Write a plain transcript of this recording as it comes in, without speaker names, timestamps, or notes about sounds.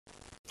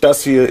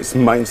Das hier ist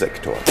mein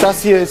Sektor.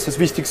 Das hier ist das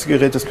wichtigste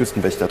Gerät des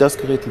Küstenwächters. Das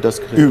Gerät und das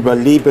Gerät.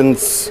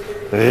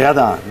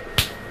 Überlebensradar.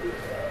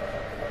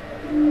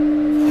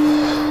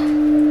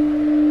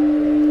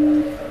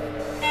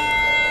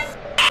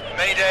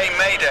 Mayday,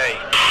 Mayday.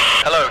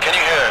 Hello, can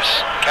you hear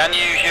us? Can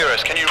you hear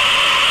us? Can you...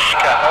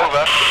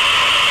 Over.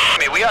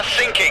 We are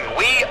sinking.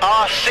 We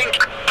are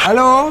sinking.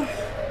 Hello?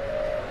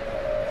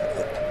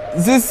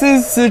 This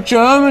is the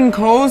German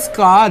Coast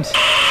Guard.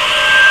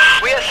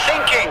 We are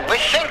sinking. We're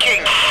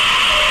sinking.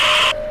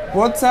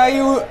 What are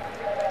you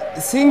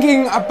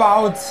thinking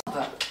about?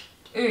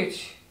 3,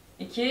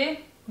 2,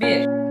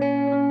 1.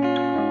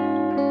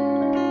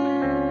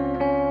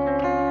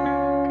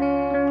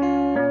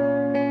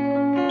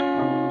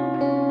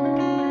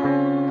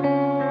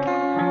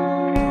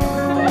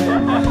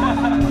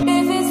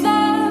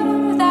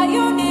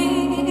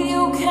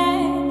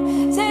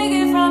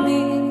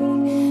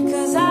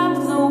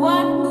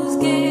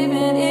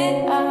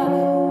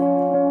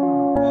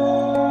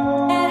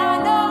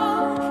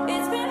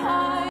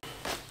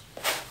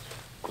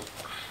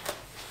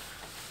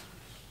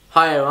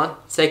 Hi everyone,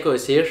 Seiko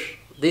is here.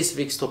 This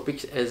week's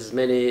topic, as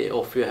many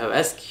of you have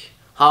asked,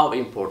 how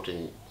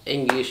important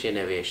English in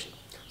aviation.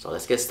 So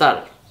let's get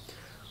started.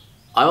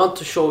 I want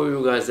to show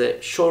you guys a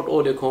short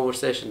audio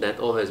conversation that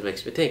always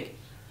makes me think.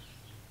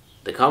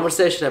 The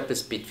conversation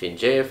happens between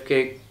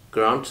JFK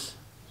Grant,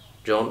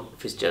 John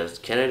Fitzgerald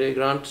Kennedy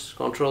Grant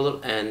controller,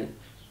 and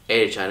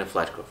Air China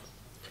flight crew.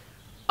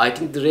 I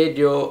think the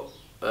radio,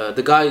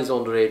 the guy is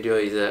on the radio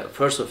is a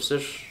first officer.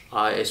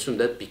 I assume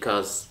that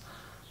because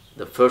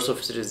the first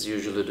officer is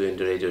usually doing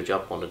the radio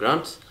job on the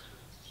ground,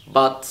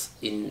 but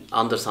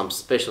under some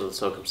special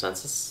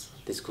circumstances,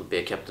 this could be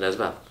a captain as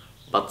well.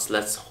 But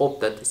let's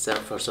hope that it's a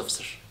first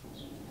officer.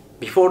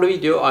 Before the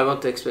video, I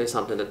want to explain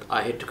something that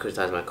I hate to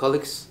criticize my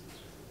colleagues.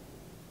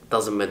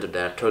 Doesn't matter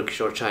they're Turkish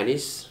or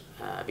Chinese,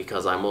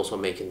 because I'm also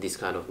making these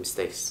kind of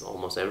mistakes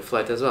almost every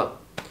flight as well.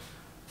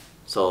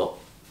 So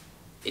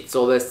it's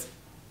always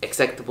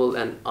acceptable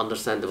and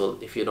understandable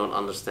if you don't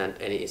understand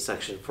any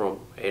instruction from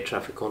air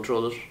traffic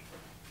controller.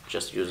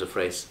 Just use the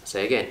phrase,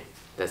 say again.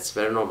 That's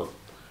very normal.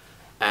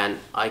 And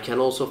I can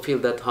also feel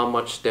that how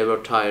much they were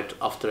tired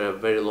after a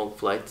very long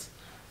flight,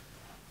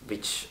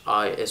 which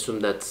I assume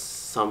that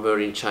somewhere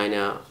in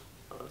China,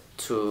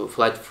 to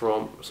flight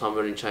from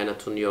somewhere in China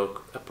to New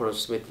York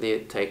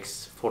approximately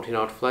takes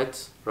 14-hour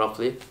flight,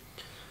 roughly.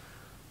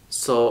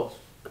 So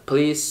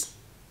please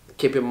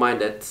keep in mind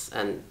that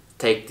and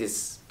take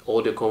this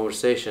audio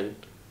conversation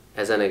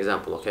as an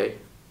example, okay?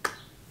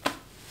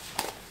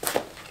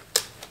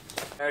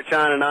 Air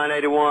China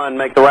 981,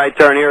 make the right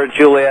turn here at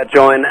Juliet,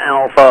 join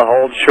Alpha,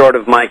 hold short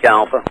of Mike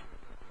Alpha.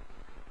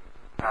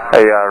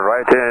 Hey,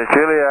 right in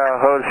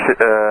Juliet, hold,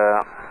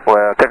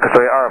 well, take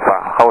 3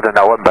 Alpha, hold in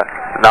November.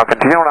 Now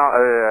continue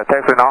now,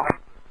 take 3 now.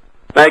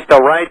 Make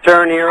the right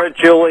turn here at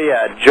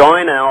Juliet,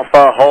 join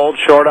Alpha, hold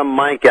short of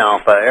Mike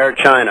Alpha, Air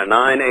China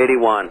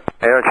 981.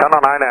 Air China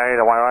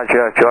 981, right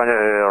here, join,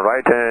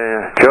 right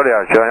in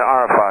Juliet, join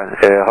Alpha,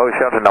 hold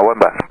short in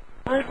November.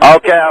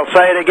 Okay, I'll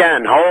say it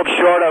again. Hold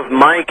short of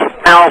Mike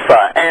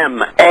Alpha,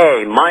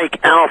 M-A, Mike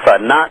Alpha,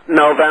 not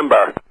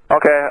November.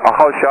 Okay, I'll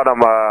hold short of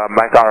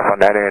Mike Alpha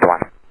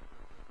 981.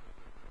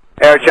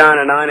 Air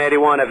China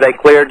 981, have they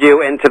cleared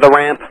you into the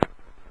ramp?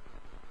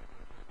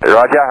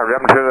 Roger,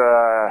 ramp to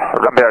the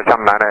ramp Air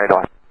China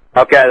 981.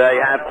 Okay, they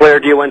have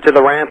cleared you into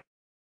the ramp.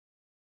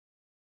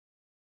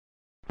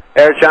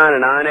 Air China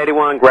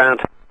 981,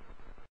 ground.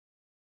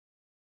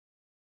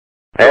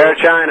 Air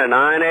China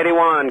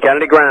 981,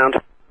 Kennedy ground.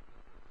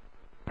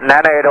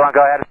 981,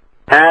 go ahead.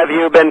 Have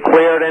you been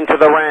cleared into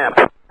the ramp?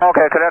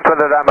 Okay, cleared to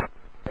the ramp.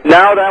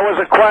 No, that was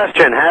a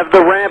question. Have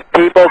the ramp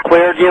people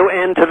cleared you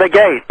into the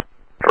gate?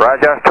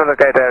 Roger, to the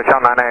gate,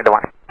 Channel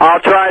 981. I'll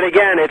try it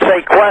again. It's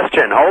a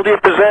question. Hold your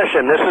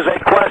position. This is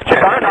a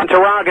question.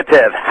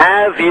 Interrogative.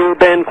 Have you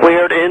been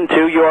cleared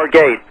into your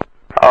gate?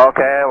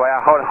 Okay, well,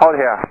 hold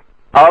here.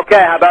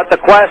 Okay, how about the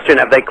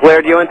question? Have they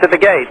cleared you into the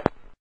gate?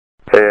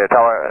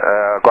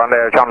 Tower, ground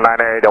Channel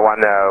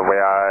 981, we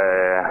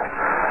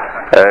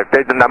are,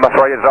 gate number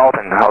 3 is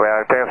open. We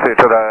are taxi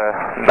to the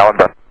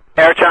November.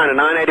 Air China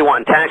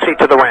 981, taxi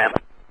to the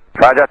ramp.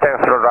 Roger,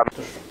 taxi to the ramp.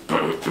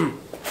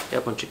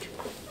 Gel ponçik.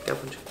 Gel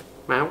ponçik.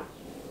 Meow.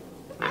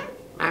 Meow.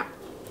 Meow.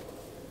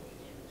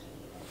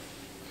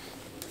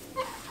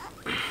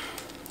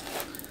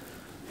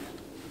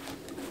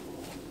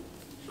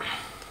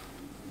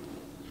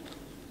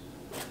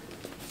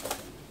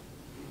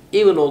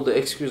 Even all the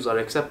excuses are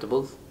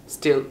acceptable,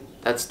 still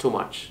that's too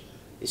much.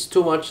 It's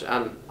too much,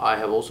 and I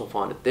have also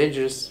found it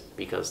dangerous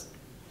because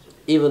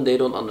even they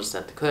don't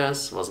understand the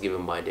clearance was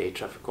given by the air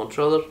traffic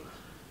controller.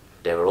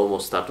 They will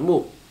almost start to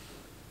move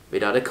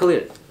without a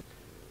clearance.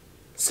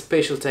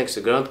 Special thanks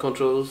to ground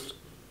controllers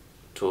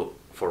for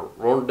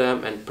warn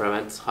them and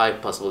prevent high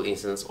possible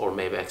incidents or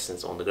maybe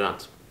accidents on the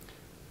ground.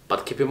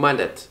 But keep in mind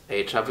that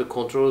air traffic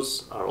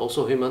controllers are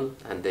also human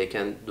and they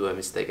can do a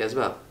mistake as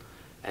well.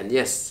 And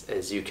yes,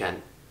 as you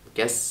can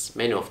guess,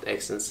 many of the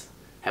accidents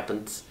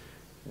happened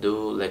due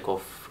to lack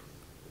of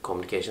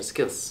communication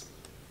skills.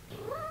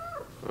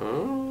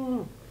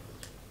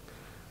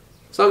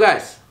 So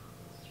guys,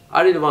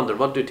 I really wonder,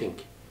 what do you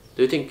think?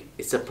 Do you think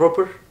it's a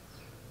proper?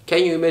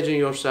 Can you imagine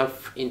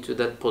yourself into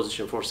that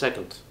position for a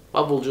second?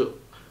 What would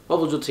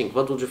you think?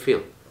 What would you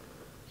feel?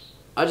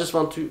 I just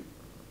want to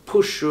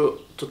push you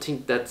to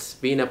think that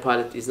being a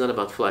pilot is not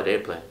about flight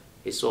airplane.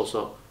 It's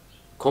also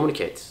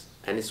communicate,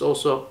 and it's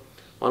also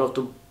one of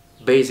the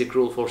basic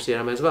rule for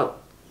CRM as well.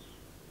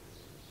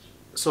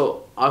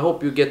 So I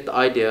hope you get the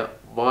idea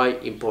why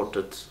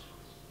important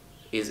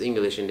is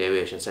English in the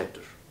aviation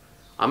sector.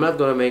 I'm not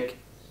gonna make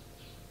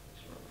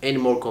any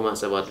more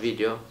comments about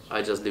video.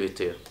 I just leave it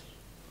to you.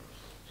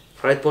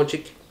 Right,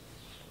 Ponçik?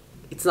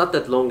 It's not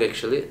that long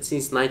actually.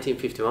 Since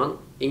 1951,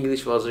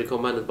 English was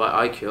recommended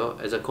by ICAO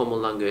as a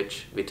common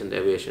language within the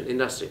aviation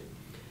industry.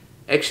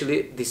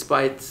 Actually,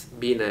 despite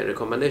being a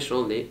recommendation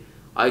only,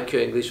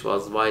 ICAO English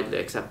was widely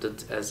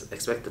accepted as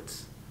expected,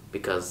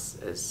 because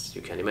as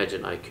you can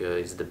imagine, ICAO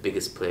is the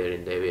biggest player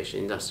in the aviation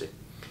industry.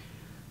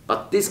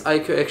 But this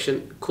ICAO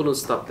action couldn't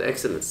stop the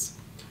excellence.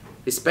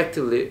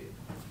 Respectively,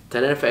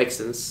 Tenerife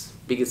excellence,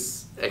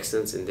 biggest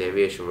excellence in the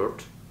aviation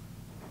world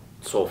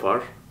so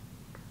far,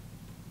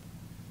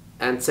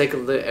 and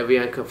secondly,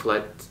 Avianca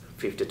Flight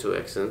 52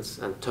 excellence,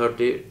 and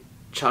thirdly,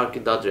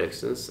 Charky Dodger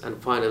excellence,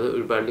 and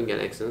finally,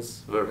 Uberlingen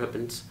excellence were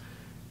happened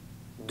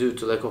due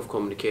to lack of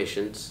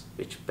communications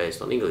which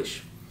based on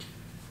English.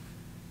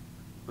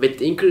 With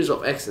the increase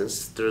of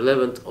excellence, the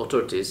relevant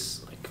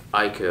authorities like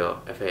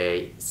ICAO,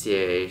 FAA,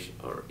 CAA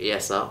or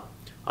EASA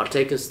are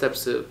taking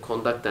steps to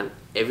conduct an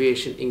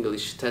aviation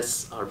English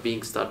tests are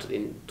being started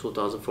in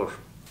 2004.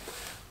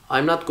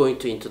 I'm not going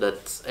to into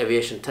that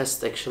aviation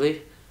test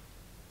actually.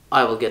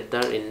 I will get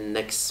there in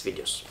next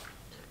videos.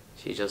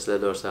 She just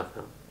led herself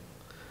now.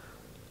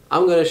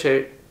 I'm gonna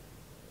share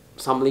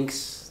some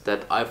links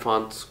that I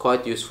found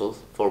quite useful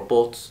for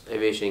both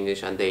aviation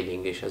English and daily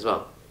English as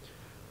well.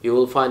 You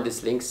will find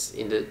these links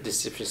in the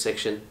description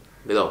section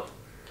below.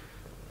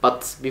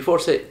 But before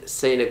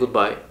saying a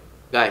goodbye,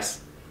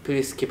 guys,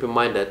 please keep in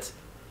mind that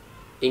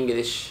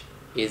English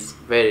is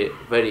very,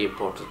 very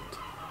important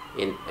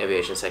in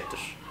aviation sector.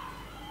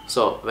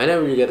 So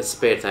whenever you get a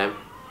spare time,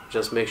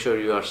 just make sure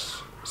you are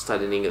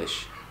studying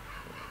English.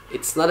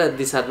 It's not a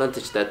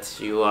disadvantage that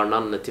you are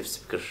non-native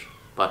speaker,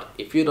 but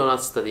if you do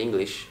not study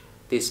English,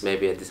 this may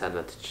be a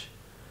disadvantage.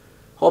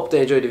 Hope to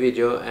enjoy the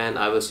video, and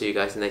I will see you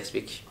guys next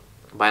week.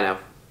 Bye now.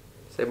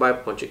 Say bye,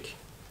 Ponçik.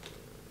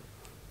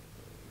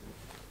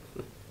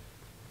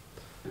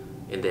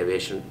 In the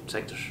aviation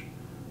sector,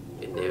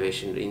 in the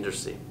aviation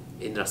industry,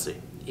 it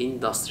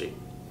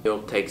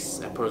takes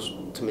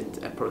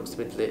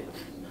approximately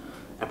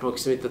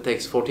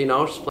takes 14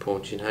 hours.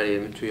 Ponçik'in her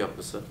yerimi tüy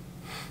yapması.